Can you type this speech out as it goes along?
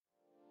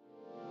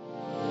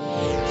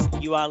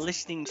You are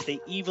listening to the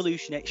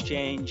Evolution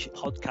Exchange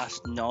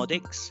podcast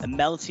Nordics, a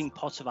melting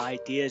pot of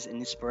ideas and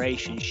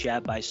inspiration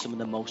shared by some of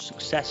the most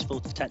successful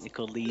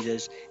technical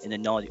leaders in the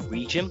Nordic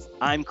region.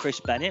 I'm Chris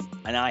Bennett,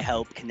 and I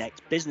help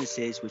connect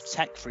businesses with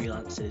tech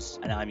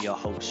freelancers, and I'm your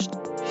host.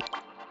 The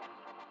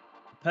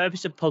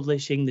purpose of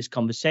publishing this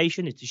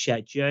conversation is to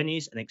share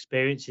journeys and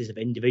experiences of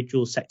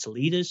individual sector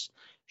leaders,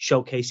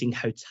 showcasing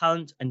how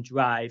talent and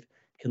drive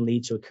can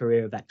lead to a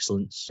career of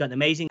excellence. Got an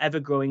amazing,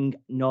 ever-growing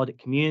Nordic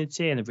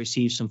community, and have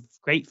received some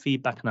great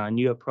feedback on our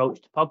new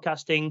approach to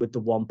podcasting with the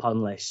One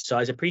Pond list. So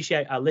I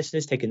appreciate our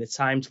listeners taking the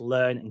time to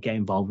learn and get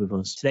involved with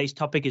us. Today's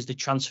topic is the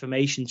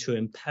transformation to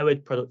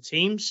empowered product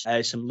teams,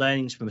 some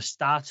learnings from a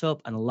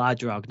startup and a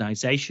larger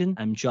organization.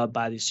 I'm joined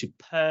by the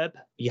superb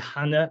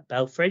Johanna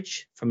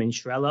Belfridge from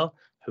Insurello,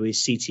 who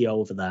is CTO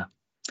over there.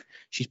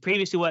 She's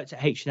previously worked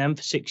at H&M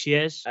for 6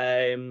 years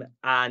and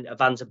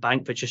Avanza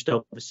Bank for just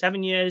over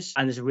 7 years,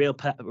 and there's a real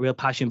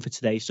passion for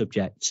today's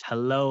subject.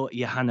 Hello,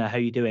 Johanna. How are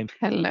you doing?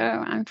 Hello,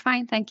 I'm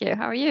fine, thank you.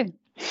 How are you?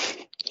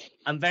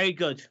 I'm very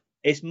good.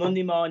 It's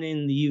Monday morning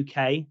in the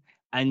UK,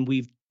 and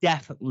we've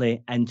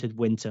definitely entered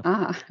winter.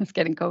 It's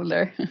getting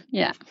colder.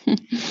 Yeah.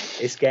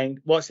 It's getting.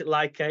 What's it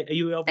like? Are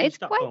you over in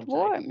Stockholm? It's quite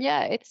warm. Today?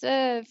 Yeah,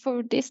 it's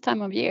for this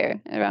time of year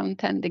around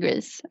 10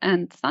 degrees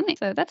and sunny,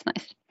 so that's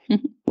nice.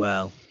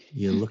 Well,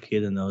 you're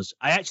luckier than us.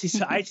 I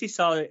actually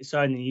saw in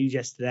the news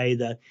yesterday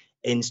that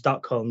in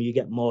Stockholm you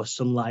get more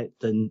sunlight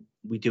than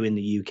we do in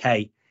the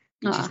UK,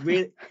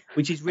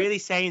 which is really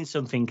saying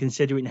something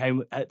considering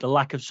how the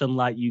lack of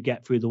sunlight you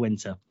get through the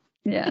winter.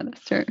 Yeah,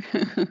 that's true.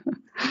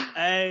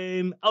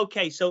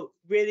 Okay, so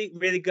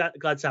really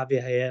glad to have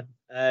you here.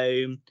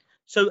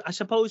 So I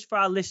suppose for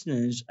our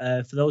listeners,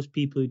 for those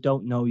people who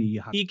don't know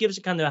you, can you give us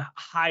a kind of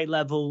high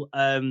level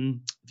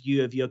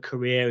view of your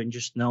career and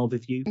just an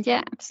overview?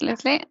 Yeah,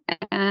 absolutely.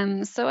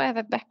 So I have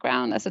a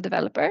background as a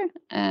developer.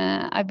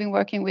 I've been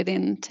working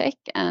within tech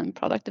and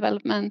product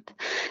development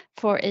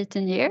for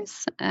 18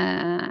 years.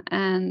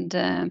 And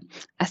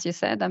as you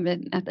said, I've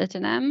been at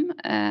H&M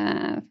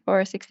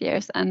for 6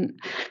 years. And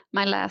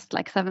my last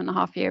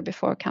 7.5 years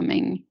before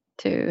coming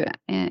to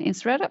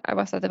Insurello, I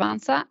was at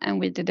Avanza, and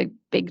we did a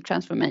big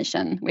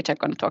transformation, which I'm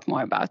going to talk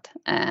more about.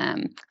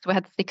 So we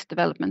had 6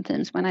 development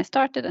teams when I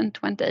started and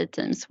 28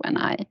 teams when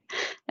I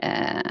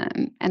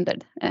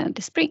ended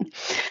this spring.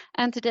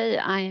 And today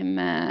I'm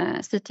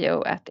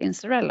CTO at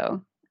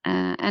Insurello.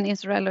 And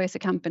Insurello is a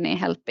company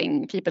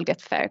helping people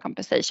get fair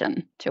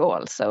compensation to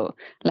all. So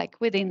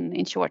within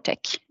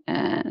InsurTech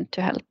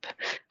to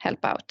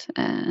help out.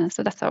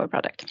 So that's our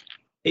product.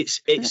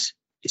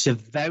 It's a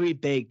very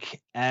big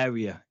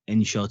area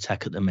in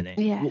InsurTech at the minute.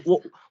 Yeah.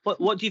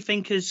 What do you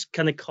think has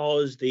kind of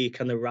caused the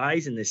kind of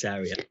rise in this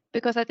area?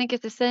 Because I think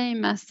it's the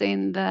same as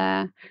in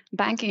the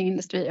banking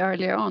industry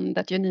earlier on,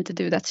 that you need to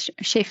do that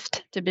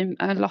shift to be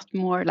a lot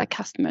more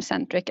customer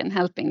centric and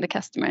helping the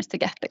customers to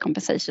get the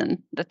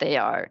compensation that they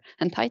are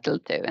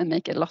entitled to and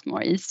make it a lot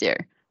more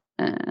easier.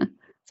 So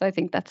I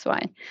think that's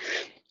why.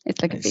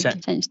 It's a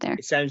big change there.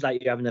 It sounds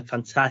like you're having a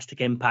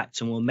fantastic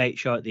impact, and we'll make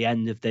sure at the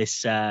end of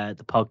this the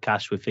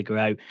podcast we figure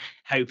out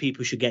how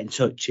people should get in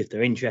touch if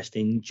they're interested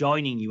in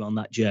joining you on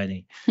that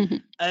journey.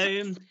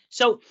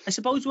 So I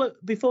suppose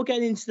before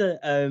getting into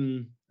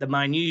the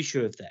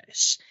minutiae of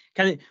this,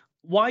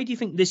 why do you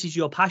think this is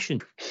your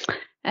passion?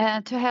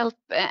 To help,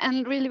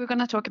 and really we're going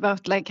to talk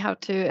about how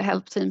to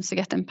help teams to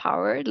get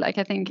empowered. I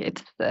think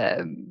it's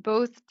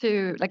both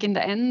to in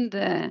the end,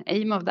 the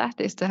aim of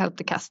that is to help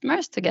the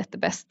customers to get the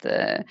best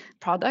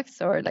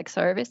products or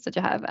service that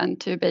you have, and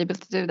to be able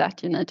to do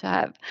that you need to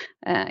have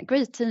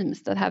great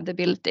teams that have the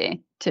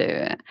ability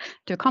to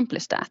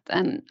accomplish that.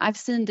 And I've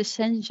seen the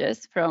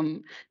changes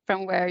from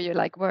where you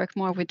work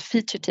more with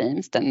feature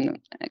teams than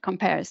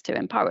compares to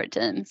empowered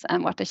teams,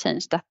 and what a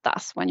change that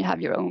does when you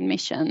have your own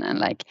mission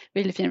and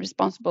really feel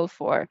responsible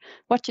for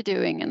what you're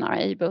doing and are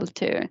able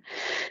to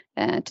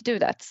do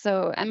that.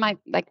 So, and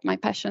my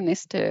passion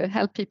is to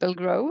help people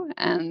grow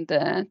and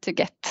to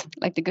get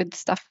the good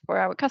stuff for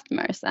our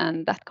customers,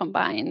 and that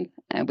combined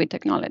with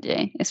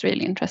technology is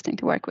really interesting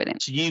to work with.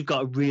 So you've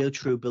got a real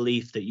true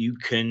belief that you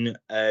can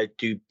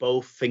do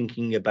both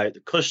thinking about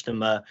the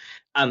customer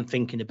and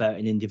thinking about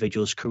an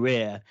individual's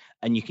career,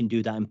 and you can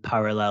do that in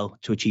parallel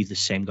to achieve the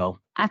same goal.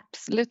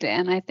 Absolutely,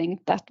 and I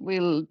think that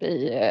will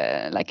be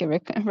a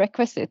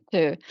requisite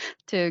to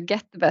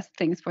get the best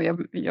things for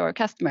your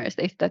customers,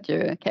 is that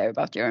you care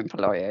about your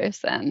employers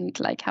and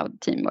how the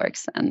team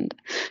works, and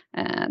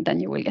then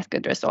you will get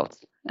good results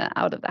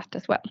out of that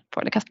as well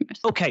for the customers.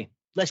 Okay,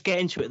 let's get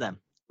into it then.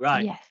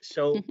 Right. Yes.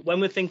 So when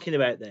we're thinking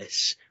about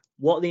this,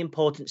 what are the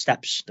important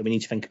steps that we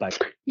need to think about?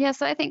 Yeah,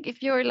 so I think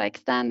if you're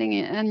standing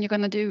and you're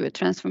going to do a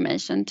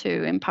transformation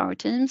to empower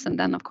teams, and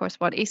then of course,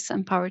 what is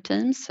empower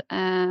teams?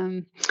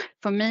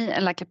 For me,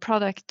 a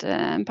product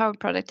empowered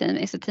product team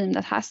is a team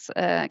that has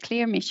a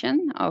clear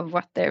mission of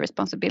what their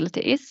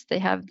responsibility is. They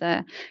have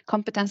the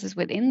competences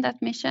within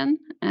that mission,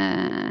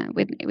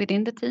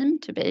 within the team,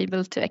 to be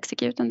able to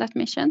execute on that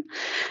mission.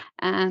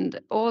 And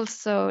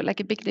also,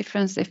 a big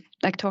difference if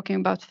talking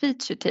about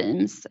feature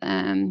teams.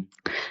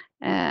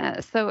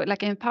 So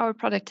like empower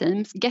product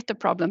teams, get a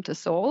problem to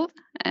solve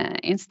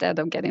instead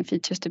of getting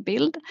features to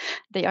build.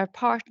 They are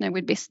partner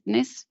with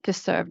business to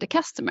serve the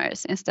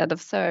customers instead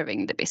of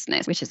serving the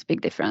business, which is a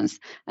big difference,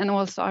 and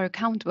also are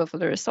accountable for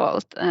the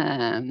result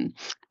and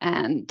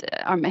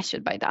are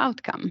measured by the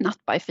outcome, not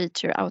by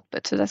feature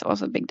output. So that's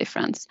also a big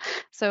difference.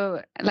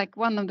 So like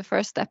one of the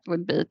first steps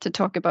would be to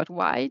talk about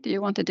why do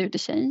you want to do the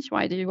change?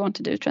 Why do you want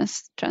to do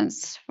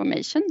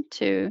transformation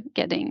to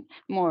getting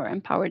more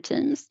empowered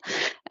teams?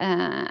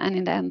 And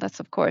in the end, that's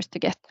of course to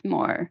get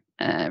more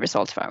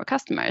results for our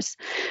customers.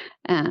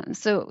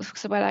 So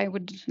what I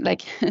would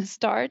like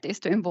start is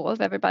to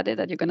involve everybody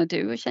that you're going to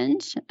do a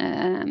change,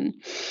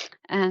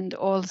 and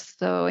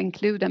also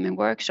include them in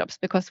workshops,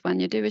 because when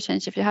you do a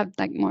change, if you have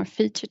like more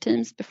feature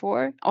teams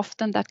before,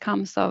 often that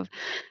comes of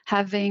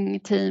having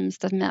teams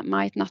that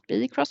might not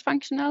be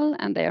cross-functional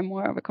and they are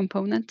more of a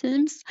component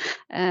teams,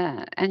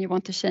 and you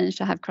want to change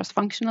to have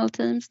cross-functional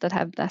teams that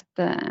have that.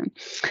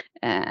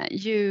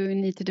 You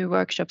need to do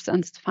workshops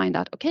and find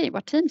out, okay,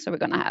 what teams are we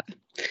going to have?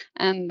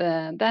 And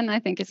then I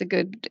think it's a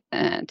good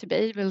to be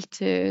able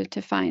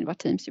to find what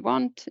teams you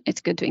want.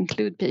 It's good to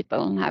include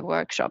people and have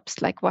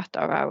workshops like what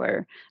are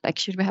our, like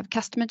should we have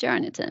customer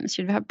journey teams?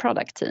 Should we have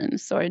product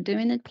teams? Or do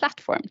we need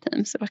platform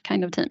teams? What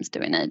kind of teams do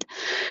we need?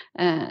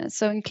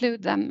 So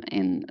include them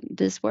in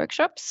these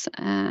workshops.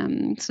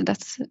 So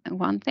that's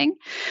one thing.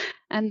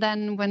 And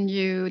then when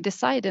you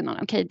decide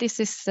on, okay, this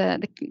is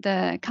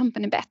the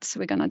company bets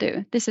we're going to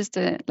do. This is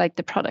the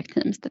product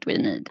teams that we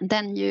need.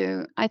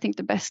 Then I think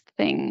the best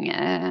thing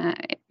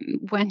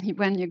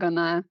when you're going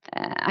to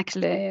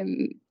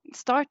actually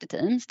start the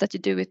teams, that you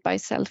do it by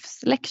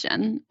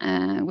self-selection,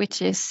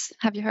 which is,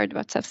 have you heard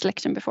about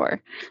self-selection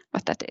before?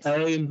 What that is?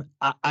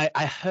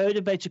 I heard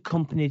about a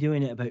company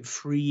doing it about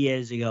 3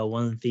 years ago,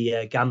 one of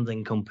the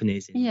gambling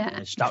companies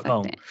in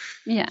Stockholm.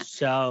 Exactly. Yeah.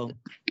 So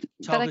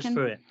talk us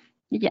through it.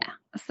 Yeah.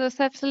 So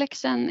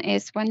self-selection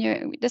is when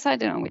you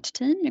decided on which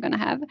team you're going to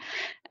have.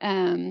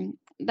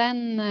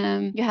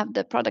 Then you have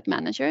the product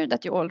manager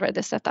that you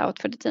already set out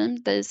for the team.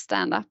 They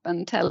stand up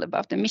and tell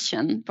about the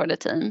mission for the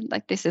team,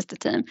 like this is the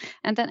team.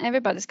 And then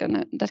everybody's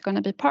that's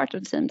gonna be part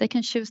of the team. They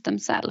can choose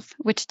themselves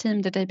which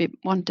team that they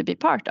want to be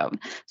part of.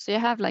 So you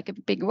have like a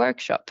big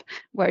workshop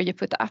where you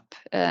put up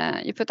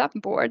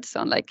boards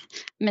on like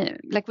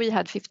we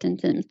had 15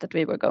 teams that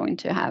we were going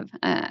to have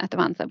at the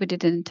once. That we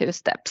did it in 2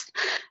 steps.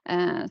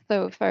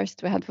 So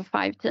first we had for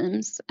 5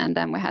 teams, and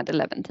then we had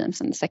 11 teams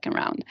in the second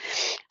round.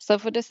 So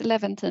for this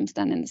 11 teams,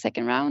 then in the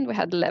second round, we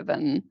had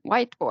 11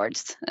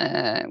 whiteboards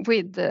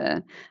with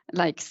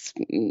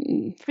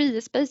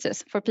free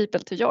spaces for people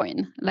to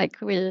join.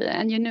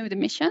 And you knew the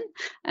mission,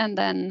 and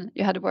then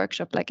you had a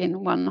workshop like in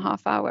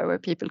 1.5 hour where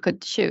people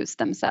could choose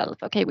themselves.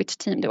 Okay, which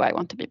team do I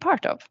want to be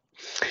part of?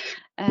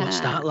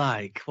 What's that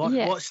like?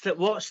 What's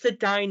the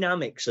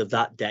dynamics of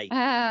that day?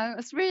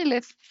 It's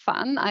really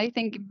fun. I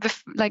think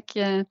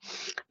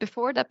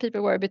before that,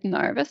 people were a bit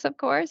nervous, of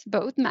course,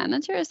 both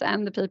managers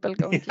and the people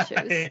going to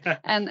choose. Yeah.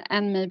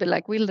 And maybe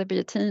will there be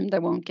a team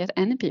that won't get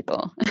any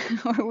people,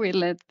 or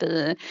will it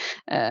be?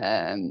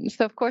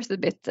 So of course a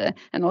bit,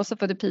 and also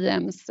for the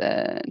PMs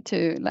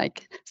to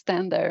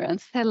stand there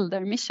and sell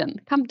their mission.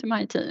 Come to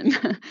my team.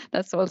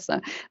 That's also.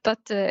 But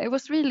it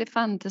was really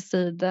fun to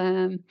see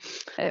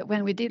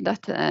when we did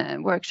that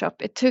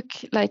workshop. It took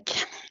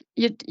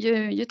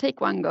you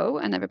take one go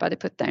and everybody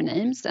put their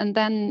names, and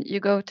then you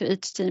go to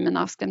each team and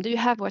ask them, do you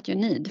have what you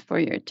need for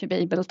you to be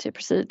able to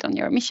proceed on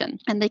your mission?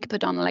 And they could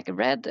put on a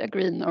red, a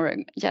green, or a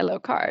yellow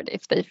card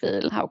if they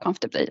feel how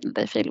comfortable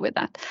they feel with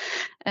that.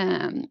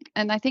 And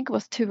I think it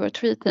was 2 or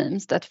 3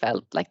 teams that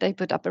felt like they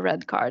put up a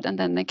red card, and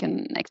then they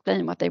can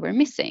explain what they were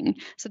missing.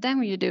 So then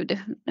when you do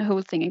the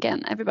whole thing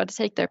again, everybody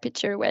take their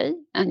picture away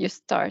and you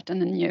start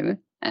on a new.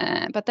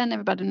 But then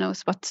everybody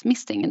knows what's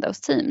missing in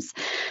those teams.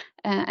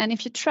 And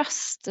if you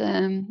trust,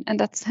 and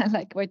that's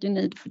what you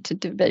need to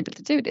be able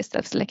to do this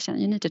self-selection,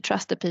 you need to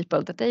trust the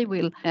people that they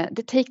will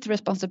they take the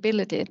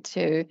responsibility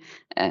to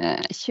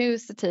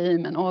choose the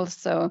team, and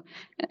also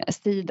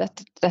see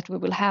that we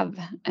will have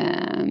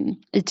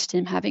each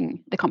team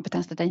having the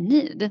competence that they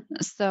need.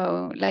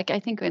 So I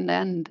think in the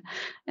end,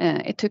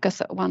 it took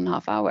us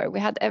 1.5 hour. We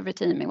had every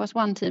team. It was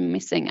one team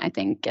missing, I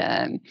think,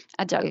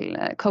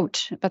 agile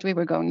coach, but we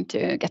were going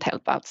to get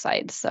help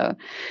outside. So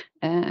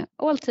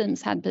all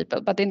teams had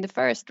people, but in the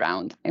first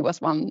round, it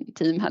was one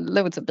team had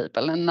loads of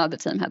people and another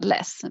team had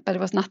less, but it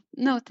was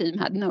no team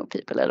had no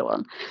people at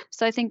all.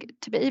 So I think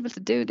to be able to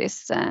do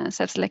this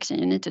self-selection,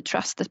 you need to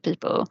trust that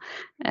people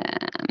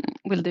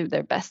will do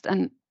their best.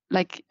 And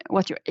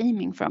what you're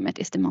aiming from it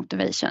is the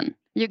motivation.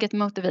 You get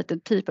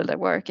motivated people that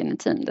work in a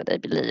team that they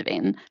believe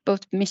in,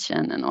 both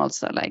mission and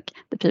also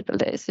the people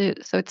there.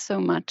 So it's so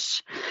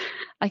much.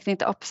 I think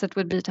the opposite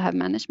would be to have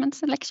management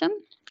selection.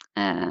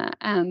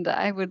 And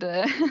I would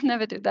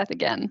never do that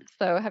again.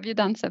 So have you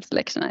done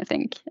self-selection? I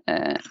think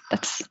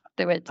that's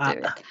the way to do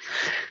it.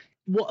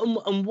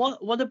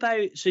 What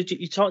about? So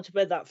you talked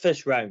about that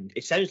first round.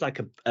 It sounds like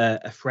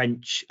a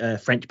French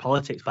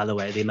politics, by the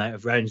way, the amount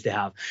of rounds they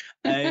have.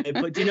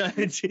 But do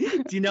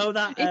you know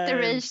that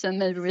iteration?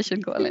 Maybe we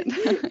should call it.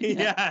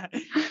 Yeah. Do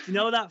you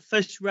know that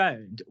first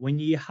round when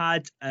you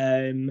had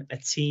a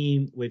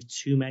team with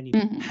too many?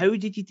 How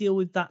did you deal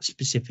with that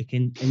specific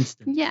instance?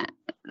 Yeah.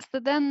 So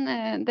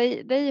then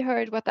they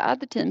heard what the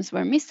other teams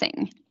were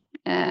missing.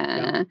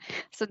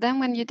 So then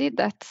when you did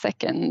that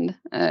second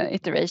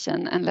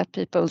iteration and let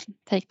people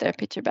take their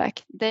picture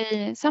back,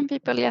 some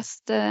people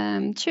just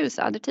choose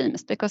other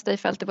teams because they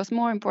felt it was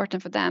more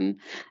important for them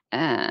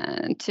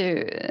and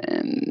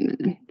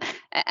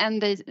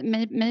they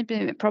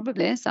maybe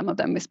probably some of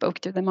them, we spoke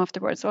to them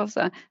afterwards,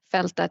 also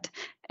felt that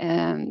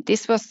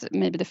this was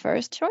maybe the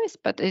first choice,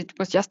 but it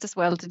was just as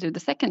well to do the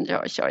second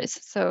choice.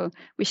 So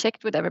we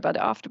checked with everybody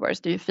afterwards,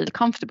 do you feel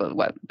comfortable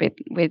with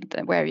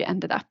where you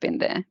ended up in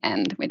the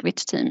end, with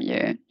which team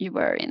you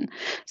were in?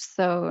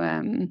 So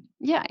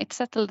it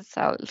settled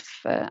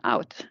itself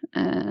out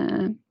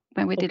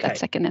when we did that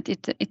second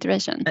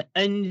iteration.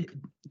 And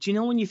do you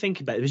know, when you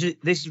think about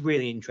it, this is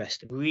really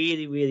interesting,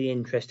 really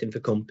interesting for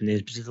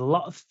companies, because there's a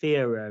lot of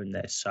fear around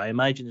this. So I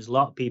imagine there's a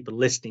lot of people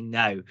listening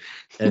now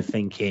that are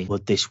thinking,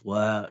 would this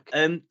work?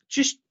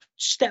 Just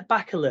step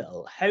back a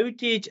little. How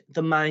did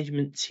the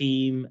management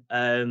team,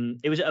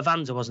 it was at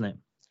Avanza, wasn't it?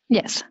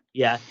 Yes.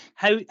 Yeah.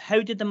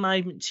 How did the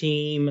management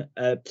team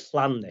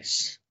plan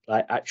this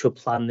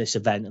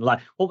event? And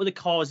like, what were the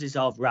causes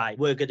of, right,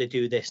 we're going to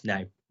do this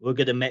now? We're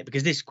going to make,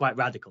 because this is quite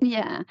radical.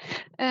 Yeah,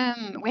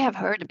 we have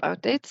heard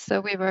about it. So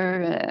we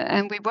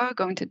were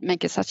going to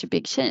make it such a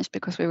big change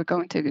because we were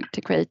going to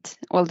create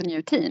all the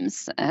new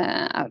teams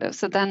out of.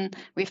 So then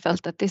we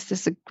felt that this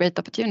is a great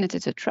opportunity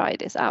to try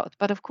this out.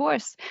 But of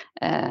course,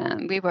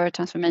 we were a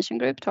transformation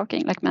group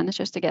talking like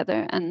managers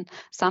together, and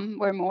some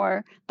were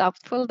more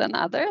doubtful than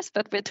others.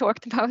 But we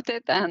talked about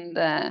it,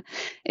 and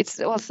it's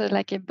also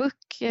like a book.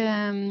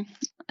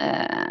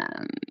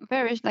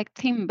 Very like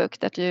thin book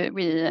that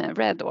we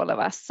read, all of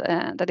us,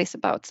 that is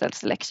about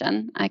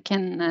self-selection. I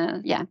can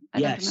I don't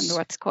remember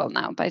what it's called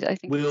now, but I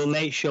think we will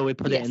make sure we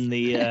put it in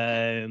the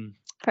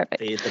perfect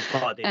the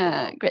body.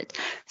 Great.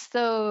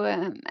 So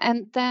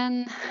and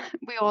then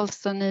we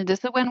also needed,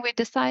 so when we had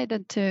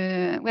decided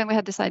to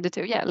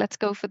let's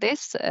go for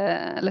this,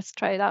 let's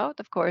try it out,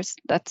 of course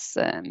that's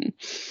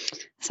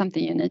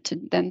something you need to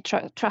then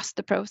trust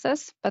the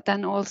process, but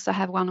then also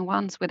have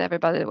one-on-ones with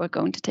everybody that were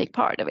going to take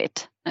part of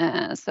it.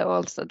 So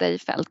also they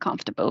felt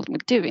comfortable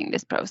with doing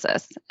this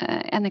process,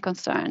 any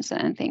concerns,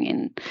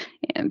 anything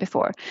in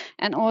before.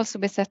 And also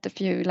we set a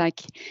few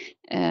like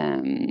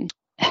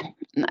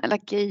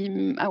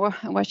game, or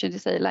what should you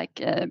say,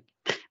 like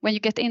when you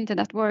get into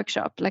that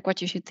workshop, like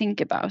what you should think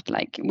about,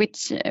 like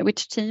which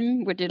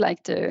team would you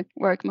like to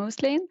work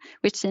mostly in,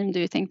 which team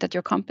do you think that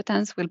your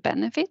competence will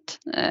benefit,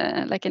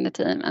 like in the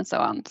team, and so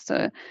on.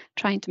 So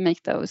trying to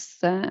make those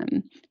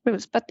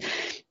rules. But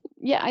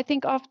yeah, I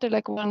think after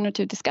like one or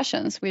two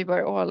discussions, we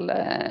were all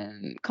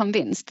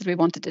convinced that we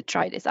wanted to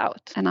try this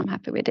out, and I'm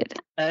happy we did.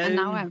 And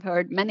now I've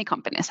heard many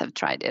companies have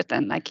tried it,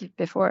 and like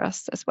before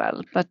us as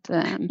well. But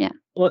yeah.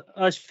 Well,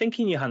 I was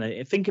thinking,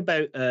 Johanna, think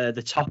about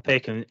the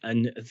topic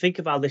and think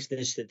of our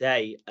listeners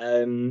today.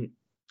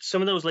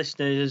 Some of those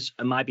listeners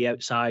might be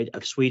outside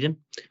of Sweden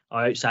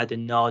or outside the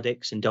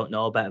Nordics and don't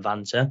know about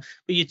Avanza,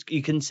 but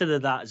you consider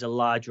that as a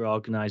larger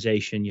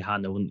organisation,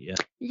 Johanna, wouldn't you?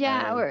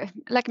 Yeah, or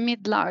like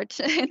mid-large.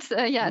 It's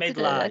mid-large.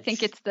 Today I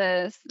think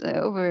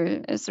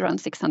it's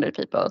around 600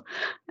 people.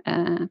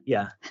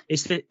 Yeah,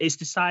 it's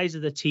the size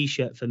of the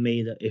T-shirt for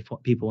me that if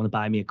people want to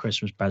buy me a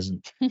Christmas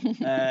present.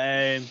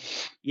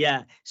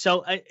 Yeah.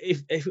 So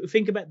if we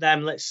think about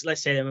them, let's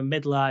say they're a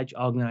mid-large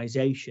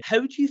organisation. How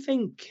do you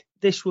think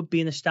this would be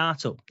in a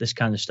startup, this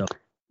kind of stuff?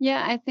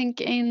 Yeah, I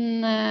think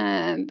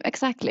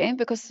exactly,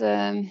 because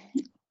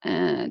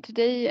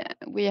today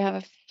we have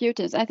a few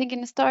teams. I think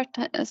in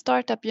a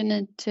startup you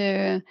need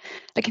to,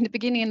 like in the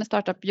beginning in a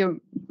startup, you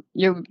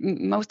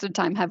most of the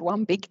time have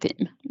one big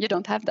team. You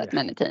don't have that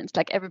many teams,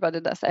 like everybody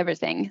does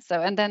everything. So,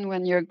 and then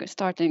when you're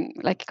starting,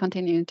 like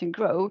continuing to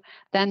grow,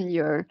 then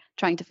you're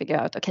trying to figure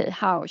out, okay,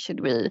 how should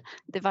we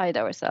divide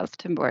ourselves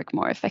to work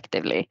more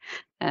effectively?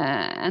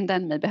 And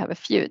then maybe have a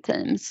few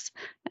teams.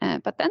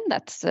 But then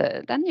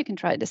then you can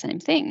try the same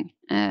thing,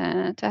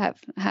 to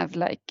have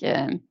like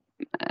a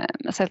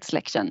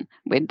self-selection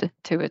with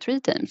 2 or 3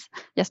 teams,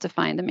 just to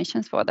find the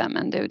missions for them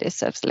and do this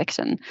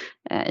self-selection,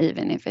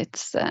 even if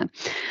it's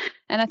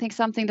and I think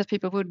something that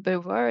people would be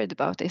worried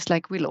about is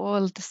like, will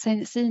all the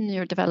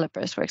senior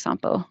developers, for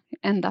example,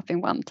 end up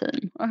in one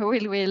team, or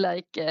will we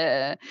like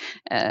it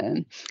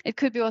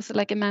could be also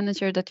like a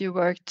manager that you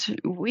worked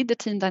with the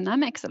team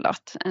dynamics a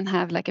lot and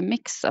have like a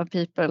mix of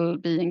people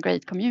being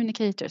great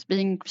communicators,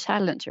 being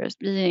challengers,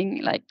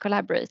 being like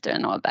collaborator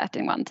and all that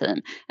in one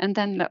team, and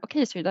then like,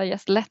 okay, should I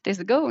just let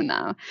this go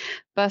now?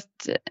 But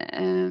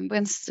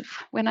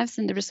when I've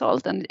seen the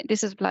result, and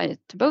this is applied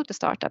to both the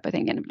startup, I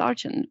think, and a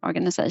large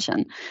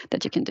organization,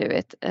 that you can do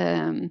it.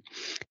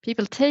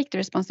 People take the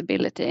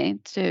responsibility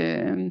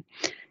to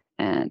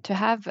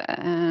have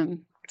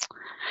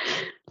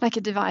like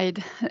a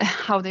divide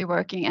how they're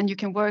working, and you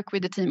can work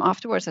with the team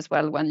afterwards as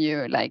well when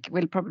you like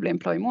will probably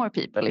employ more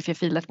people. If you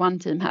feel that one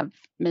team have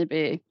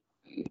maybe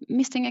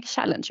missing a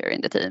challenger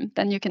in the team,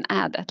 then you can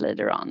add that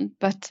later on.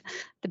 But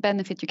the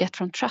benefit you get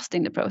from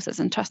trusting the process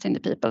and trusting the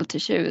people to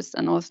choose,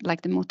 and also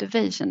like the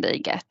motivation they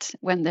get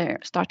when they're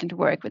starting to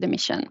work with a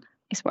mission,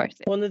 is worth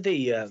it. One of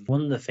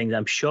the things,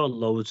 I'm sure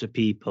loads of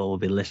people will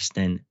be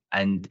listening,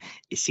 and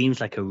it seems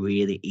like a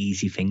really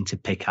easy thing to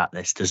pick at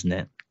this, doesn't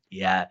it?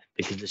 Yeah,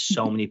 because there's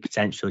so many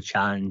potential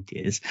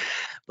challenges.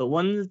 But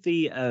one of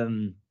the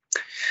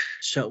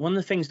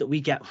things that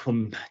we get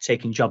from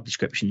taking job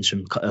descriptions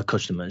from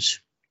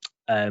customers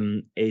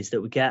is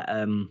that we get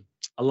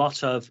a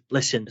lot of,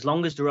 listen, as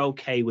long as they're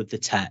okay with the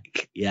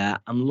tech, yeah,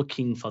 I'm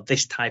looking for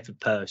this type of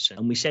person.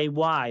 And we say,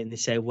 why? And they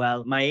say,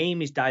 well, my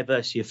aim is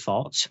diversity of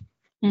thought.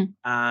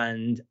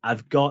 And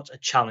I've got a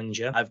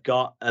challenger. I've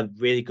got a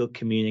really good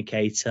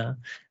communicator.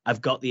 I've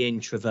got the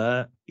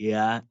introvert.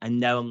 Yeah. And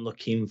now I'm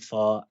looking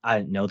for, I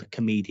don't know, the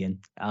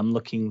comedian. I'm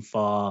looking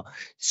for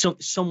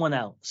someone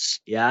else.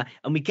 Yeah.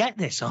 And we get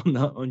this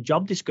on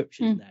job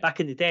descriptions. Back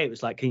in the day, it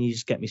was like, can you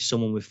just get me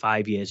someone with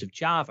 5 years of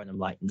Java? And I'm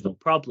like, no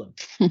problem.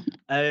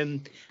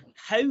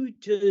 How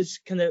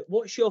does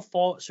what's your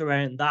thoughts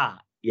around that?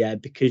 Yeah.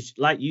 Because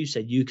like you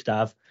said, you could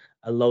have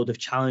a load of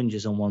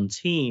challenges on one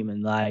team,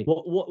 and like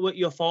what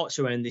your thoughts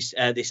around this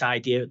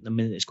idea at the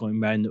minute that's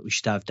going around that we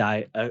should have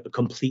a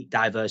complete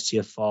diversity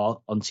of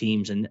thought on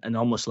teams, and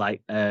almost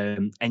like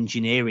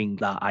engineering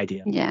that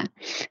idea? Yeah.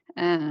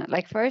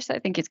 Like first, I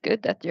think it's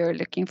good that you're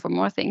looking for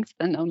more things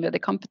than only the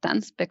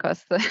competence,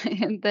 because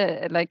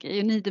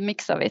you need a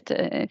mix of it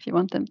if you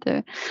want them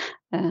to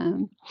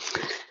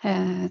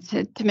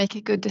make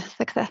a good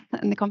success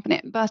in the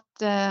company. But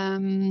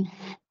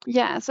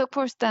so of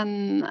course,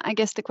 then I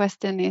guess the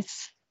question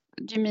is,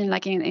 do you mean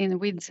like in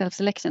with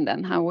self-selection?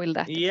 Then how will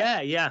that?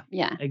 Yeah,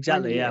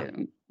 exactly.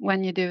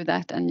 When you do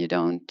that and you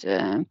don't,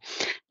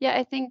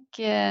 I think,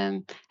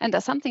 and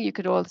that's something you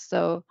could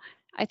also.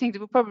 I think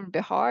it would probably be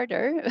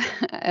harder.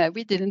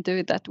 We didn't do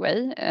it that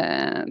way,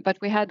 but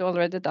we had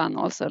already done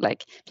also,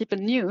 like people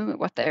knew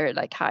what their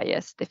like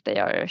highest, if they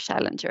are a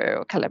challenger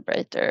or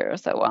collaborator or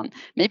so on.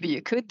 Maybe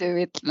you could do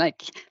it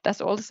like that's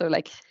also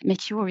like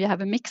make sure you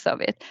have a mix of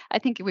it. I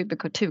think it would be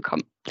too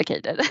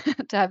complicated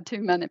to have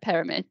too many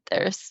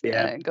parameters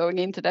going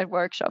into that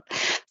workshop.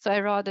 So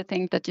I rather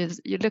think that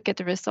you look at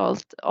the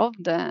result of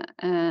the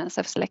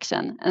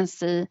self-selection and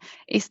see,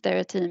 is there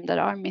a team that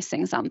are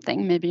missing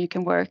something? Maybe you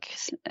can work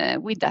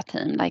with that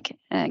team, like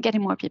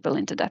getting more people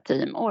into that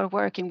team, or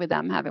working with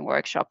them, having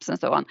workshops and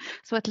so on.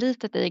 So at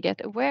least that they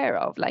get aware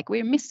of, like,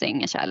 we're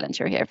missing a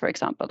challenger here, for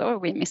example, or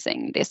we're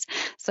missing this.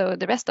 So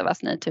the rest of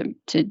us need to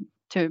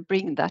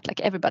bring that, like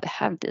everybody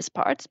have these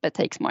parts, but it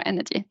takes more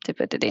energy to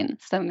put it in.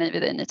 So maybe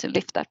they need to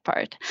lift that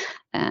part.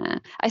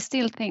 I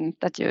still think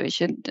that you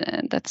should,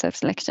 that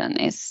self-selection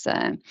is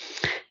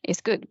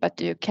good, but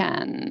you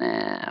can,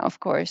 of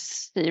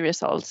course, see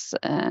results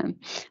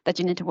that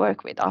you need to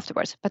work with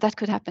afterwards. But that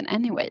could happen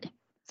anyway.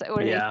 So,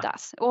 it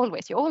does.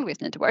 You always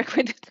need to work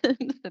with the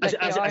teams that they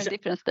are in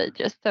different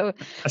stages. So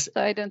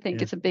I don't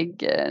think it's a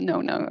big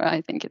no.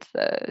 I think it's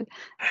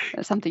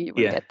something you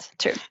will get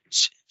through.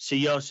 So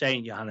you're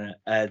saying, Johanna,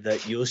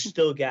 that you'll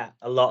still get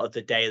a lot of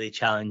the daily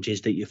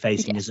challenges that you're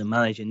facing as a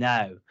manager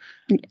now,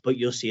 but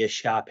you'll see a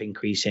sharp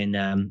increase in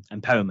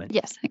empowerment.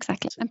 Yes,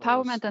 exactly.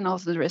 Empowerment, and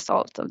also the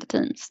result of the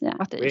teams. Yeah,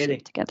 what they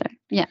achieve together.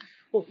 Yeah.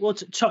 Well,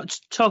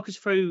 talk us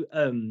through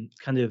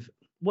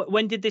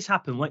when did this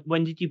happen?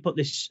 When did you put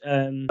this?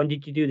 When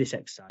did you do this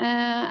exercise?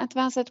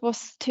 Advanced, it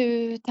was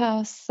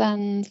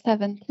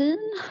 2017,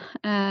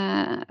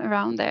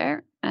 around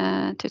there.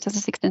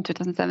 2016,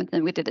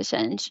 2017, we did a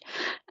change,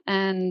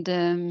 and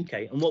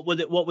okay. And what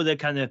were the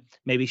kind of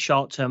maybe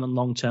short-term and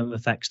long-term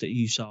effects that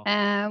you saw?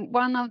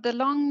 One of the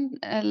long,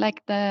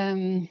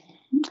 that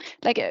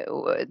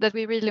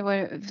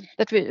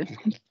we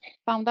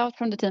found out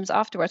from the teams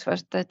afterwards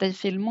was that they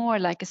feel more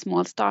like a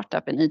small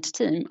startup in each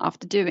team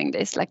after doing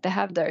this. Like they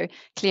have their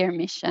clear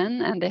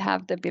mission, and they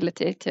have the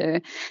ability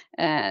to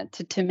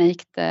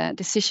make the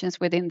decisions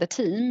within the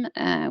team,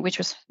 which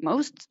was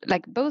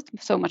both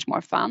so much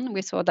more fun.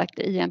 We saw like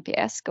the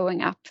EMPS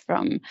going up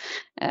from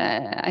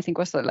I think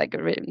was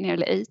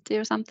nearly 80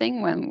 or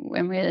something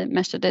when we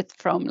measured it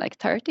from like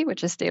 30,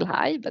 which is still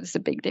high, but it's a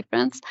big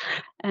difference.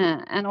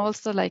 And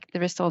also like the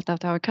result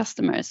of our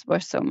customers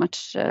were so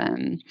much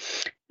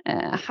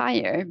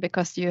higher,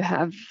 because you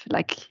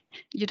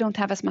don't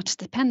have as much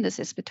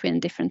dependencies between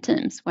different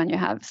teams when you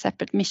have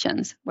separate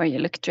missions where you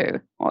look through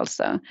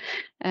also.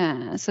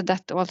 So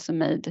that also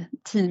made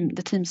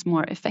the teams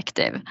more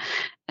effective.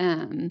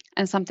 And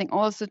something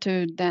also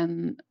to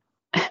then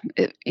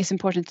is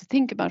important to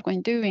think about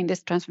when doing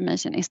this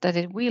transformation is that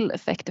it will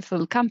affect the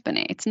full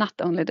company. It's not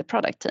only the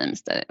product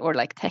teams or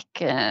like tech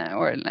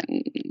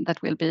that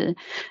will be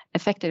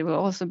affected. It will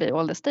also be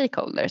all the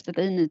stakeholders, that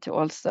they need to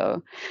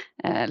also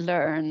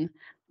learn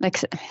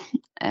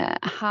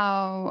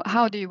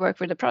how do you work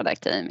with the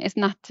product team? It's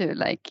not to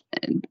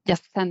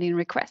just send in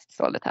requests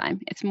all the time.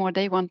 It's more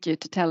they want you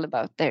to tell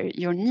about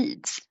your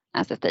needs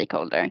as a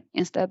stakeholder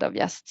instead of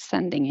just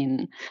sending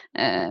in,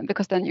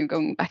 because then you're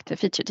going back to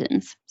feature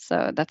teams.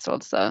 So that's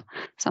also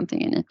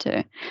something you need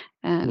to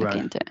look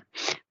into.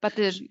 But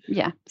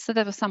so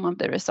that was some of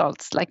the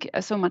results,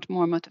 so much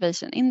more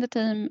motivation in the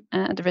team,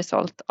 the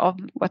result of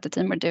what the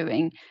team were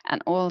doing,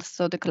 and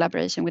also the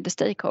collaboration with the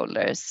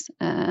stakeholders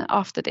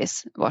after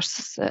this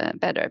was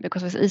better,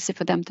 because it was easy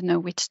for them to know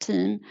which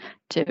team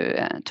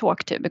to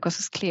talk to, because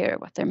it's clear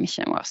what their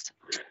mission was.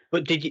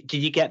 But did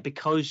you get,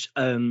 because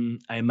I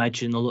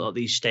imagine a lot of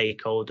these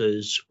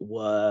stakeholders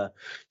were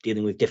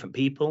dealing with different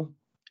people,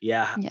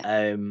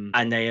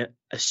 and I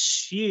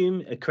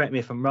assume, correct me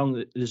if I'm wrong,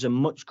 that there's a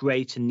much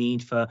greater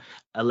need for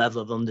a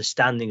level of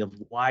understanding of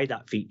why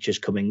that feature's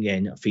coming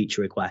in, a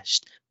feature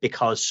request,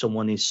 because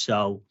someone is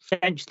so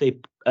essentially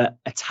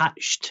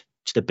attached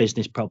to the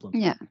business problem.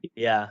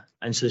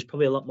 And so there's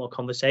probably a lot more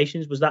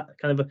conversations. Was that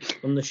kind of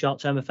one of the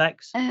short-term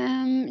effects?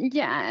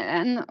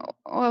 And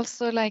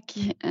also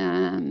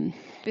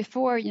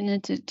before you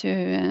need to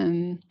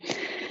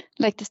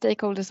the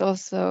stakeholders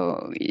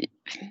also,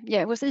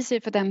 it was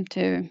easier for them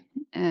to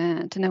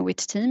know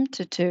which team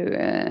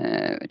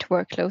to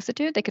work closer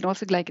to. They could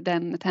also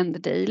then attend the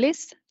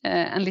dailies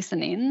and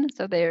listen in,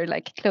 so they're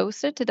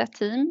closer to that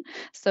team.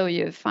 So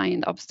you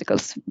find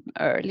obstacles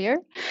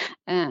earlier,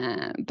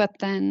 but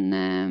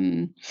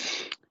then.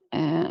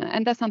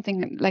 And that's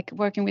something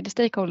working with the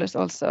stakeholders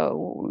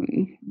also,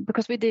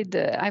 because we did,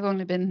 I've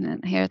only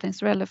been here at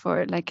Insurella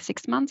for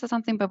 6 months or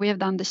something, but we have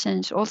done the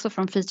change also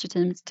from feature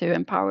teams to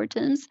empower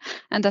teams.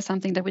 And that's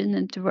something that we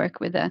need to work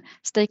with the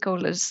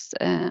stakeholders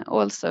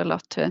also a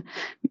lot to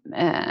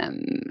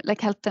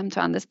help them to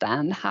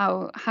understand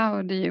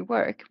how do you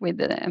work with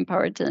the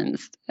empowered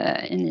teams in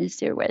an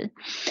easier way.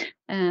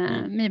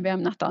 Maybe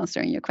I'm not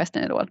answering your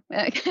question at all.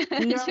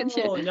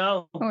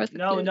 No.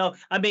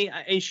 I mean,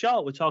 in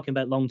short, we're talking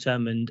about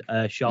long-term and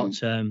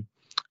short-term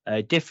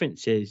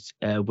differences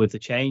with the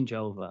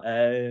changeover.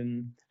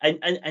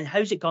 And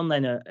how's it gone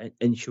then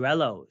in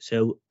Insurella?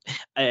 So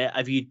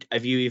have you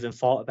even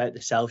thought about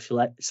the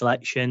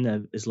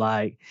self-selection?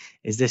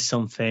 Is this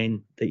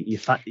something that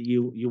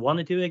you want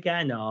to do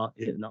again, or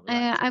is it not?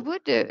 I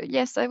would do.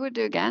 Yes, I would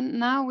do again.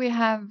 Now we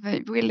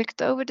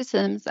looked over the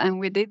teams and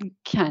we did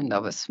kind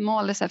of a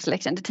smaller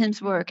self-selection. The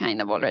teams were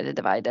kind of already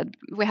divided.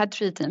 We had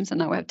 3 teams and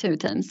now we have 2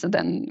 teams. So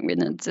then we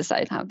need to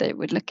decide how they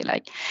would look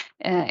like.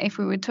 If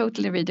we would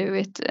totally redo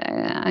it,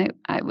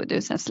 I would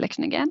do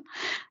self-selection again.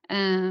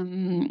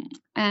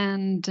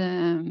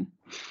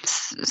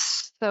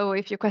 So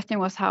if your question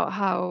was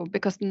how,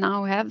 because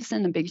now we have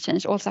seen a big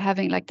change, also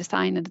having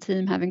design in the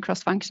team, having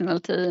cross-functional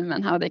team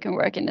and how they can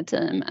work in the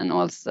team, and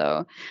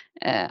also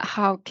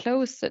how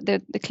close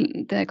the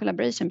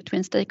collaboration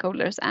between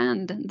stakeholders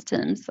and the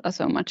teams are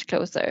so much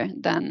closer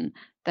than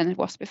it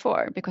was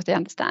before, because they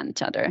understand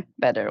each other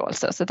better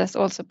also. So that's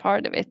also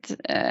part of it.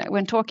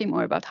 When talking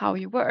more about how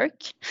you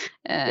work,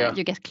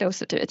 you get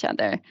closer to each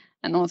other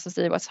and also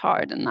see what's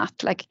hard and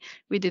not.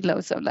 We did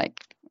loads of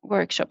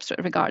workshops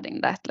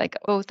regarding that,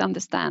 both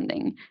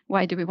understanding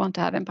why do we want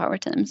to have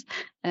empowered teams,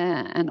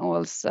 and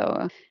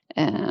also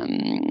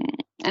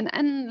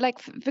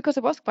because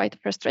it was quite a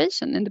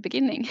frustration in the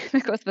beginning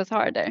because it was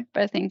harder.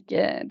 But I think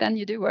then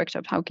you do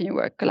workshops, how can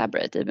you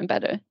collaborate even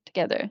better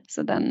together?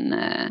 So then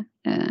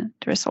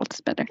the result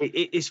is better.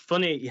 It's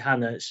funny,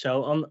 Johanna.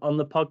 So on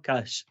the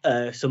podcast,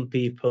 some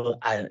people,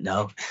 I don't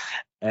know,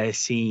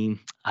 seem,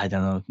 I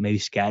don't know, maybe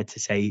scared to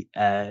say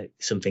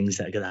some things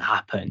that are going to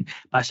happen.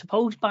 But I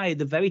suppose by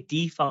the very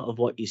default of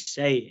what you're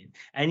saying,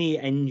 any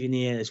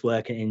engineers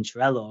working in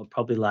Insurella are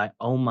probably like,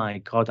 oh my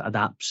God, I'd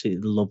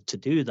absolutely love to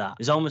do that.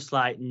 There's almost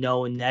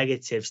no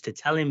negatives to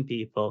telling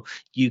people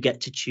you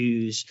get to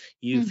choose,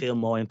 you feel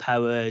more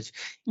empowered,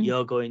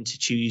 you're going to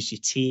choose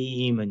your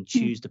team and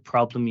choose the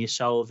problem you're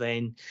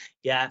solving.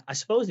 Yeah, I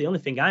suppose the only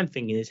thing I'm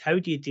thinking is, how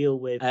do you deal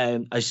with,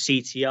 as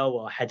CTO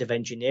or head of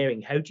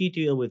engineering, how do you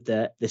deal with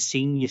the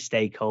senior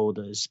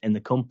stakeholders in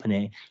the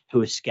company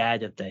who are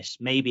scared of this,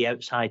 maybe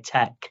outside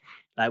tech?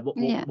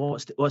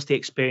 What's the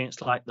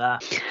experience like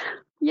that?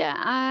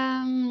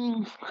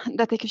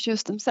 That they could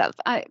choose themselves.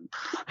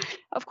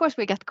 Of course,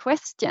 we got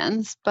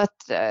questions, but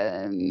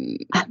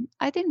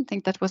I didn't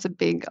think that was a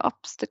big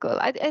obstacle.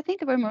 I think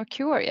they were more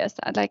curious.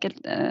 I like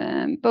it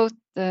both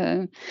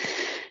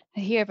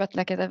here, but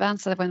at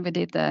Avanza when we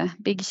did the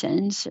big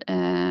change,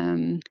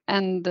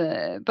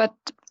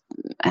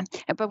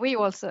 but we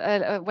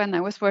also, when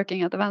I was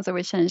working at Avanza,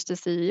 we changed the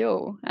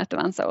CEO at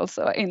Avanza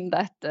also in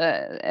that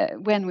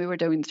when we were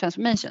doing the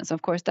transformations.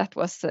 Of course, that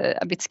was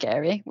a bit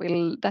scary.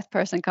 Will that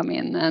person come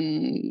in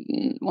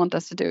and want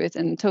us to do it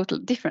in a total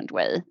different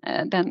way?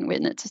 Then we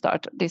need to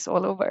start this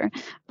all over.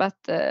 But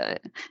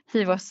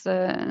he was...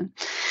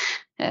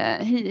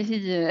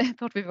 he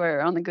thought we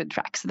were on a good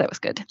track, so that was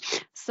good.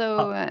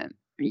 So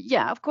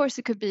of course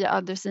it could be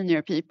other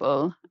senior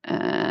people,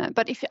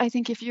 but if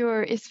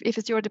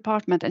it's your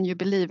department and you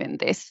believe in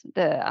this,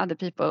 the other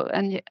people,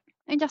 and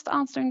and just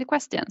answering the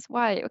questions.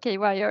 Why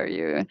are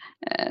you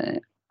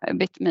a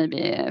bit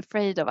maybe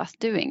afraid of us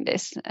doing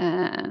this,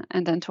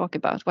 and then talk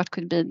about what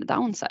could be the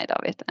downside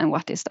of it and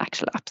what is the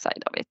actual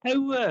upside of it.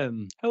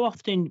 How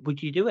often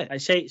would you do it? I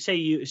say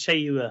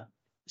you were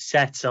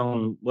set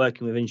on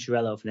working with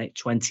Insurello for the next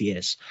 20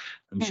 years.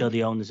 I'm sure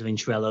the owners of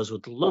Insurellos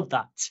would love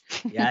that.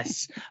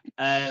 Yes.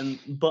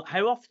 But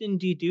how often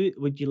do you do it?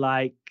 Would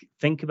you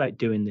think about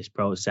doing this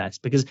process?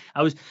 Because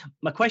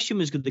my question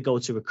was going to go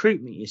to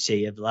recruitment, you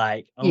see, of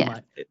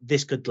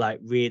this could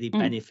really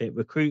benefit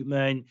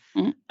recruitment.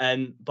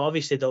 But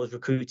obviously those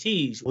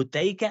recruitees, would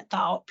they get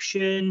that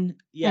option?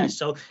 Yeah.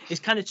 So it's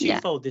kind of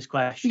twofold, this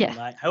question.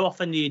 Yeah. How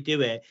often do you do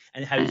it,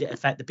 and how does it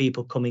affect the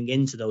people coming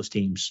into those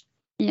teams?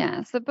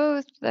 Yeah, so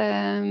both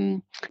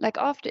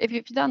after, if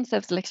you've done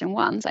self-selection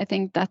once, I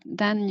think that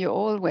then you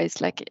always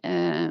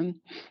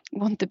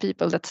want the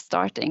people that's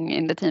starting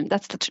in the team.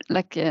 That's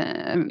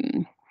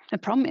a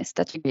promise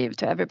that you give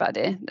to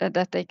everybody,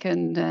 that they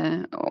could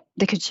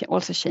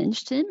also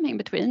change team in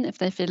between if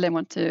they feel they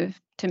want to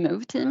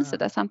move teams. So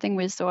that's something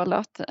we saw a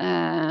lot.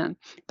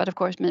 But of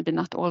course, maybe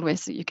not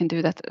always you can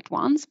do that at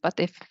once. But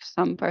if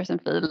some person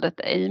feel that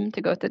they aim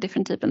to go to a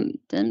different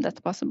team, that's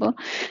possible.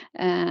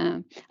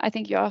 I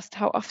think you asked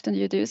how often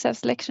you do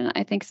self-selection.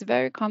 I think it's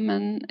very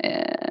common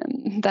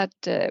that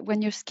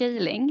when you're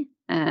scaling,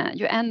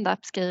 you end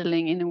up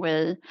scaling in a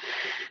way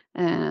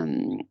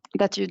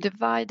that you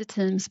divide the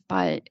teams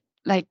by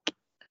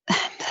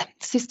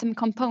system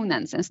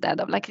components instead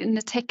of in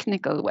a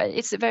technical way.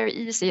 It's very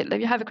easy.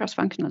 You have a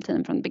cross-functional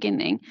team from the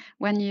beginning.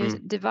 When you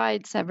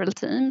divide several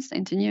teams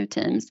into new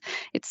teams,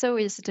 it's so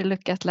easy to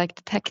look at the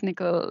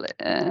technical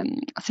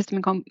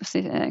system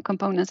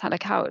components,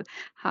 how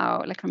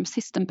from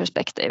system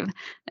perspective,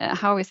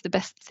 how is the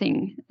best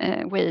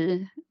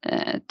way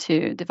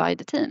to divide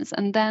the teams,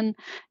 and then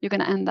you're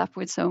going to end up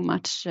with so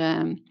much.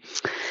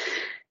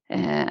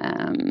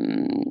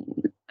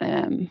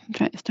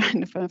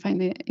 Trying to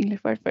find the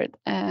English word for it,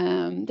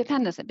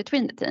 dependency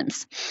between the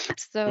teams.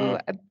 So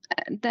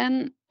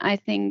then I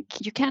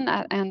think you can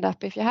end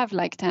up, if you have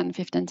 10,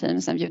 15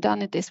 teams and you've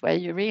done it this way,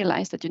 you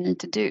realize that you need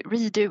to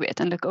redo it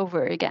and look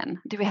over again.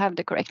 Do we have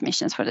the correct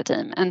missions for the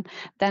team? And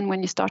then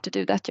when you start to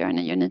do that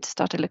journey, you need to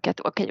start to look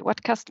at, okay,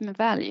 what customer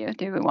value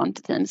do we want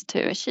the teams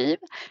to achieve?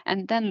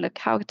 And then look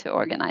how to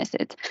organize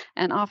it.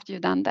 And after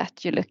you've done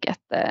that, you look at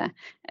the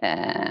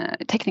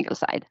technical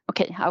side.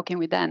 Okay, how can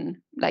we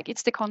then,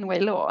 it's the Conway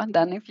law. And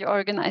then if you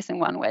organize in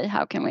one way,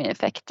 how can we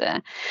affect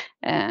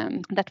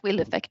that will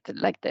affect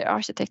the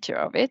architecture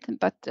of it?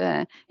 But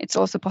it's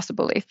also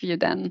possible if you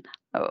then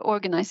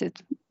organize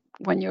it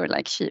when you're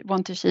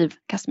want to achieve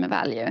customer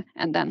value,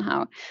 and then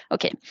how.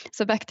 Okay,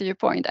 so back to your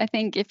point, I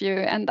think if you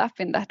end up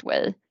in that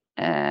way,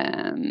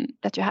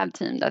 that you have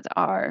teams that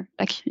are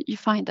you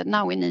find that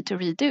now we need to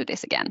redo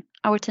this again.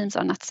 Our teams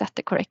are not set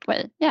the correct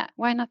way. Yeah,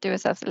 why not do a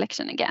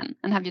self-selection again?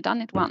 And have you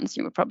done it once,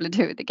 you will probably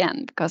do it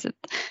again because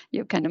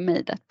you kind of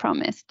made that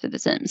promise to the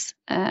teams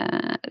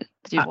that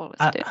you always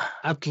do.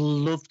 I'd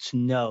love to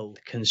know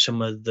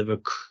some of the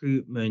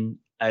recruitment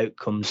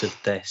outcomes of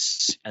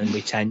this and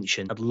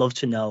retention. I'd love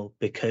to know,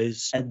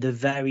 because at the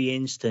very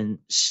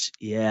instance,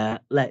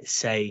 let's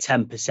say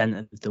 10%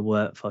 of the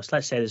workforce,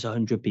 let's say there's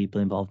 100 people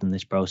involved in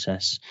this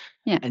process,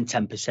 and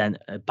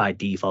 10% by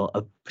default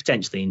are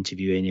potentially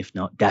interviewing, if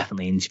not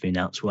definitely interviewing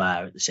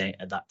elsewhere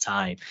at that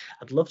time.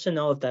 I'd love to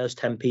know of those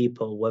 10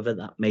 people, whether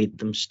that made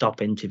them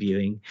stop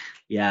interviewing,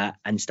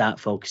 and start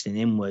focusing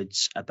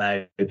inwards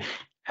about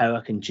how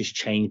I can just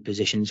change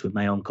positions with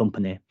my own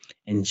company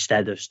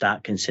instead of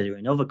start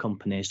considering other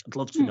companies. I'd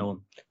love to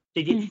know.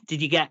 Did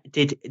HR,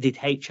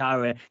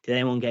 did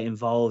anyone get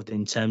involved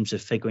in terms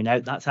of figuring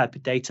out that type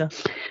of data?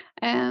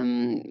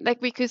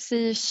 We could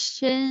see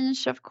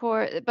change, of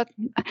course, but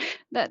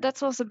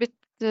that's also a bit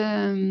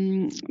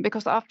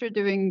because after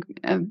doing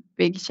a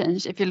big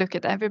change, if you look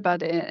at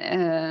everybody,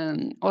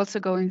 also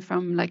going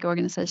from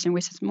organization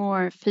which is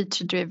more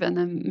feature driven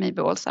and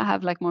maybe also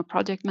have more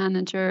project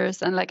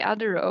managers and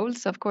other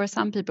roles, of course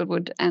some people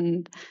would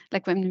end,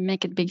 when we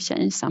make a big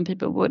change, some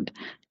people would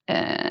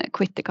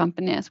quit the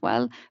company as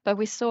well. But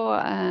we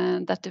saw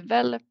that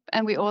develop,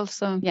 and we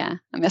also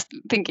I'm just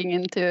thinking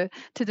into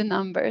the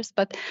numbers,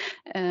 but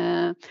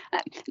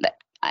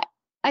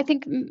I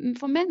think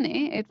for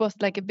many it was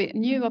a bit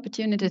new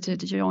opportunity to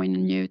join a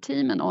new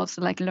team and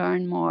also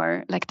learn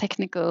more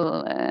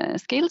technical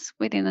skills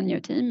within a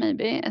new team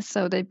maybe.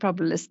 So they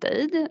probably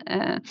stayed.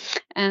 But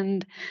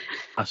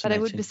I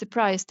would be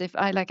surprised if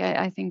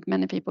I think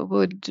many people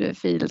would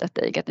feel that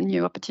they get a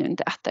new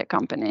opportunity at their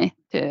company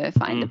to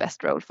find the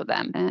best role for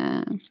them.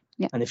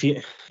 And if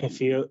you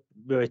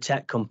were a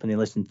tech company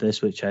listening to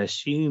this, which I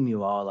assume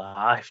you all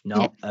are, if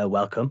not,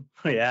 welcome.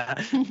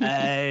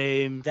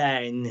 Then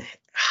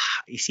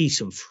you see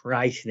some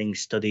frightening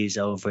studies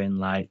over in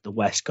the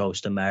West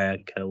Coast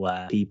America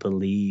where people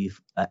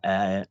leave,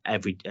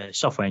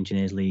 software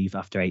engineers leave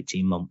after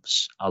 18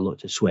 months. I'll look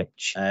to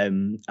switch. I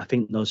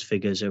think those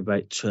figures are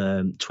about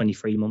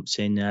 23 months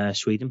in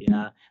Sweden,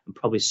 and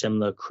probably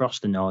similar across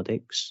the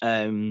Nordics.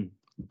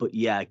 But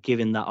yeah,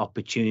 given that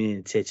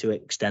opportunity to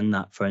extend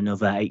that for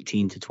another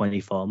 18 to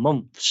 24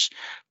 months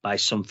by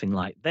something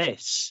like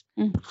this,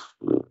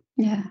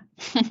 yeah,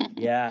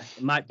 yeah,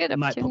 it might Good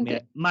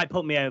opportunity. might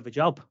put me over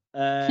job.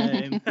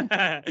 I'm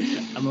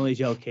only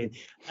joking.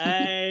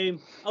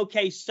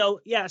 Okay, so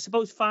yeah, I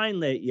suppose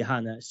finally,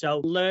 Johanna. So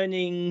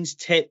learnings,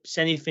 tips,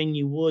 anything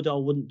you would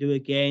or wouldn't do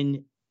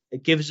again.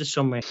 Give us a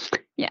summary.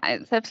 Yeah,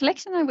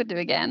 self-selection I would do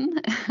again,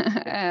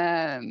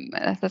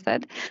 as I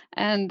said,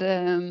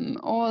 and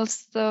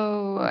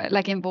also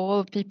like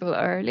involve people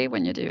early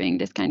when you're doing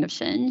this kind of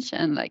change,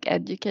 and like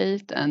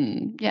educate,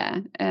 and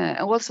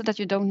also that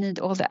you don't need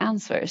all the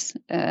answers.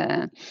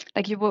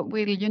 Like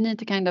you need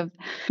to kind of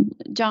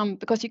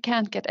jump, because you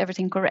can't get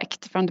everything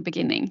correct from the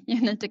beginning.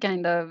 You need to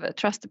kind of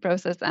trust the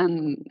process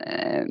and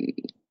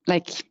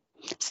like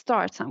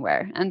start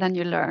somewhere, and then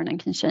you learn and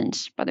can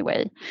change by the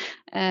way.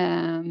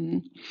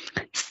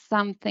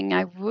 Something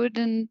I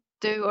wouldn't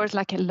do, or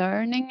like a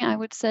learning I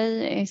would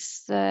say,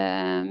 is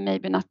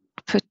maybe not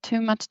put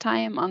too much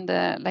time on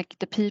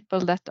the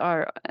people that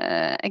are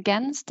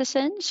against the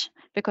change,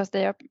 because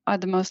they are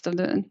the most of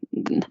the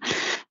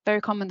very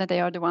common that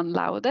they are the one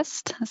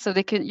loudest. So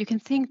you can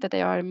think that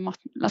they are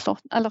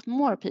a lot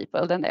more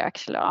people than they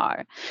actually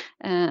are.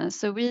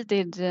 So we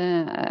did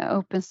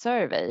open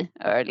survey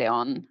early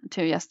on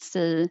to just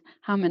see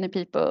how many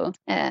people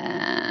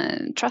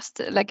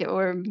trust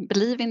or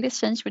believe in this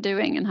change we're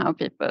doing, and how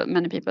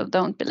many people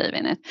don't believe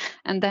in it.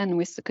 And then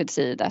we could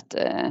see that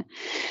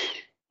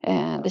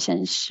the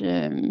change.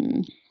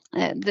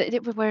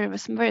 It were a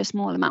very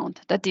small amount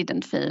that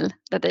didn't feel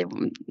that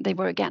they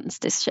were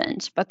against this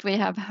change, but we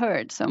have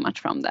heard so much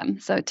from them,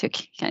 so it took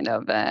kind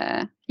of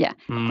Of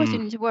course you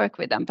need to work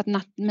with them, but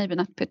maybe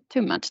not put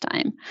too much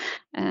time.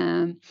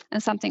 And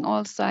something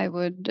also I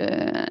would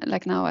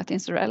like now at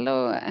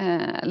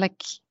Insurello,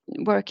 like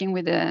working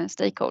with the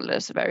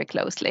stakeholders very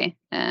closely,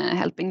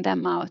 helping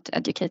them out,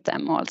 educate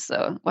them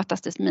also. What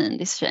does this mean,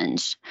 this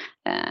change?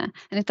 And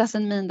it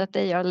doesn't mean that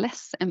they are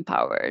less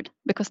empowered,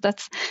 because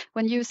that's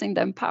when using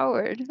the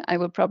empowered, I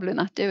will probably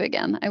not do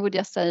again. I would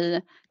just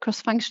say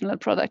cross-functional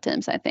product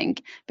teams, I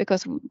think,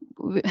 because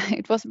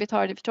it was a bit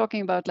hard if you're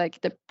talking about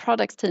like the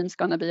product team's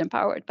going to be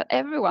empowered, but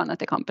everyone at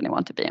the company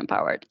want to be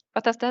empowered.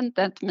 But does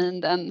that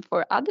mean then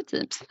for other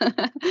teams?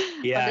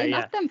 Yeah, are they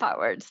not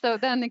empowered? So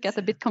then it gets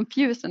a bit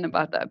confusing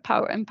about the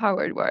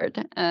empowered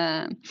word.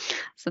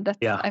 So that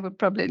I would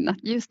probably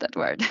not use that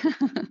word.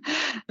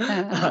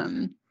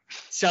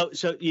 So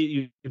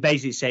you're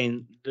basically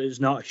saying there's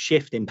not a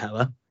shift in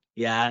power.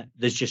 Yeah,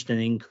 there's just an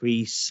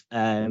increase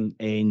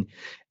in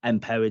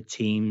empowered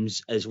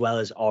teams as well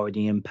as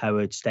already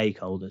empowered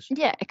stakeholders.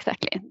 Yeah,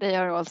 exactly. They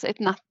are also. It's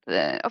not.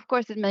 Of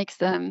course, it makes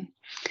them.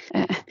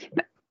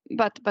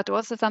 But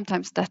also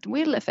sometimes that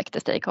will affect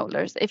the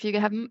stakeholders. If you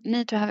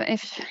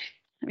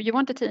if you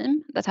want a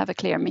team that have a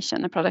clear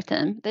mission, a product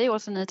team, they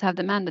also need to have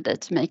the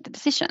mandate to make the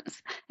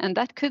decisions. And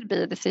that could be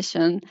a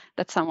decision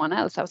that someone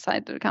else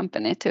outside the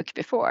company took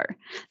before.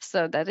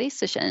 So that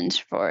is a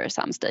change for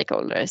some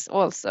stakeholders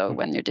also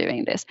when you're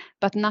doing this,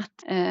 but not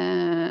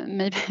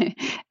maybe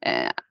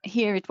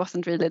here it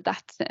wasn't really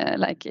that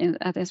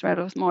at Israel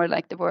it was more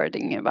like the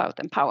wording about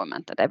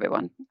empowerment, that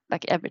everyone,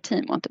 like every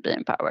team want to be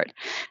empowered.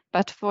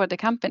 But for the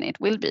company, it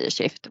will be a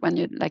shift when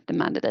you like the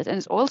mandate. And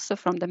it's also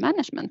from the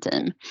management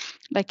team.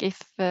 Like if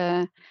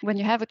when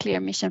you have a clear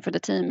mission for the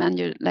team and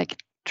you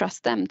like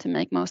trust them to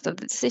make most of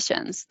the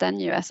decisions, then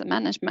you as a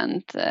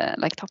management,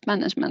 like top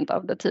management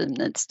of the team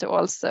needs to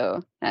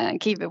also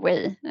give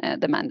away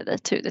the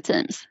mandate to the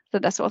teams. So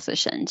that's also a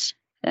change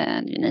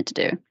you need to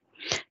do.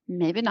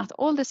 Maybe not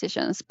all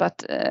decisions,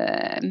 but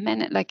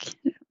many, like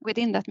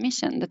within that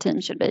mission, the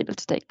team should be able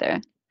to take their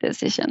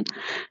decision.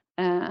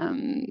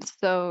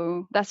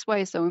 So that's why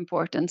it's so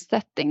important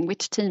setting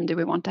which team do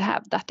we want to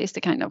have. That is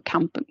the kind of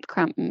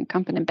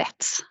company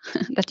bets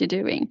that you're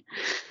doing.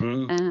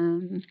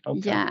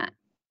 Okay. Yeah.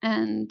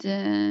 And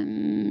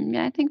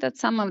I think that's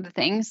some of the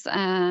things.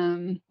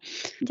 And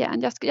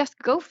just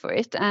go for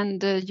it,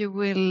 and you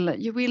will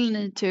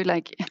need to,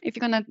 like, if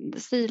you're gonna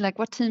see like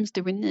what teams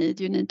do we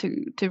need, you need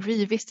to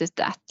revisit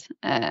that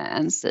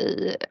and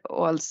see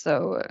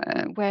also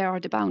where are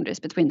the boundaries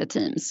between the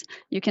teams.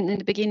 You can in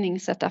the beginning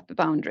set up a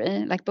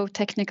boundary, like both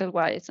technical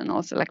wise and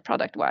also like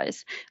product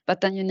wise,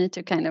 but then you need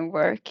to kind of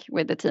work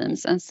with the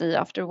teams and see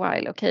after a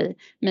while, okay,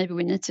 maybe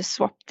we need to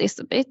swap this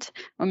a bit,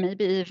 or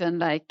maybe even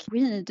like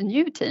we need a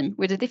new team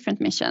with a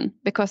different mission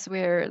because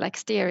we're like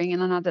steering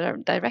in another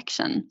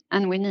direction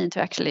and we need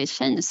to actually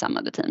change some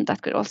of the team.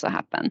 That could also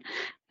happen.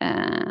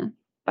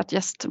 But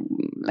just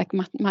like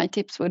my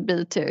tips would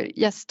be to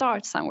just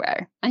start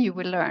somewhere and you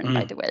will learn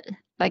by the way.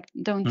 Like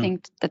don't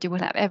think that you will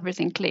have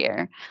everything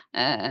clear,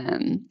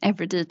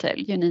 every detail.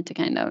 You need to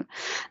kind of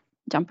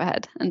jump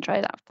ahead and try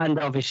it out. And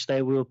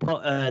obviously, we'll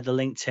put the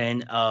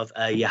LinkedIn of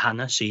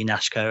Johanna, so you can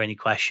ask her any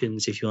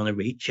questions if you want to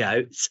reach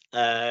out.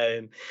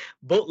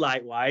 But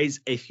likewise,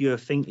 if you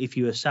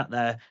were sat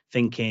there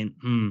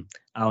thinking,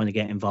 I want to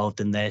get involved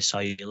in this,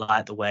 or you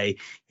like the way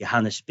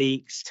Johanna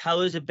speaks,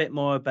 tell us a bit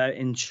more about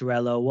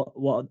Intrello.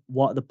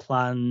 What are the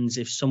plans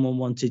if someone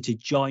wanted to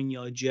join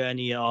your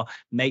journey or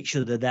make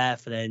sure they're there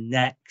for their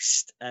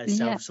next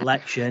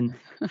self-selection?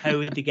 How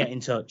would they get in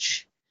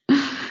touch?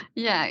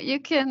 Yeah, you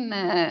can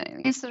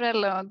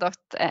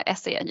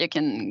instrello.se. You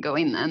can go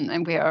in,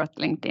 and we are at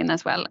LinkedIn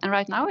as well. And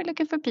right now we're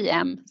looking for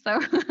PM, so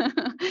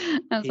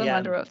and some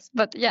other roles.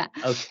 But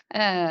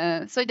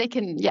so they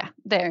can,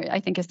 there I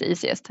think is the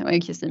easiest. Where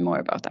you can see more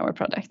about our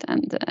product,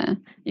 and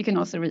you can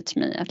also reach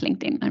me at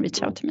LinkedIn and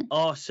reach out to me.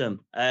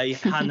 Awesome,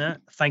 Johanna.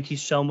 Thank you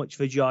so much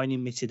for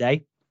joining me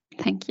today.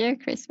 Thank you,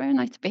 Chris. Very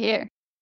nice to be here.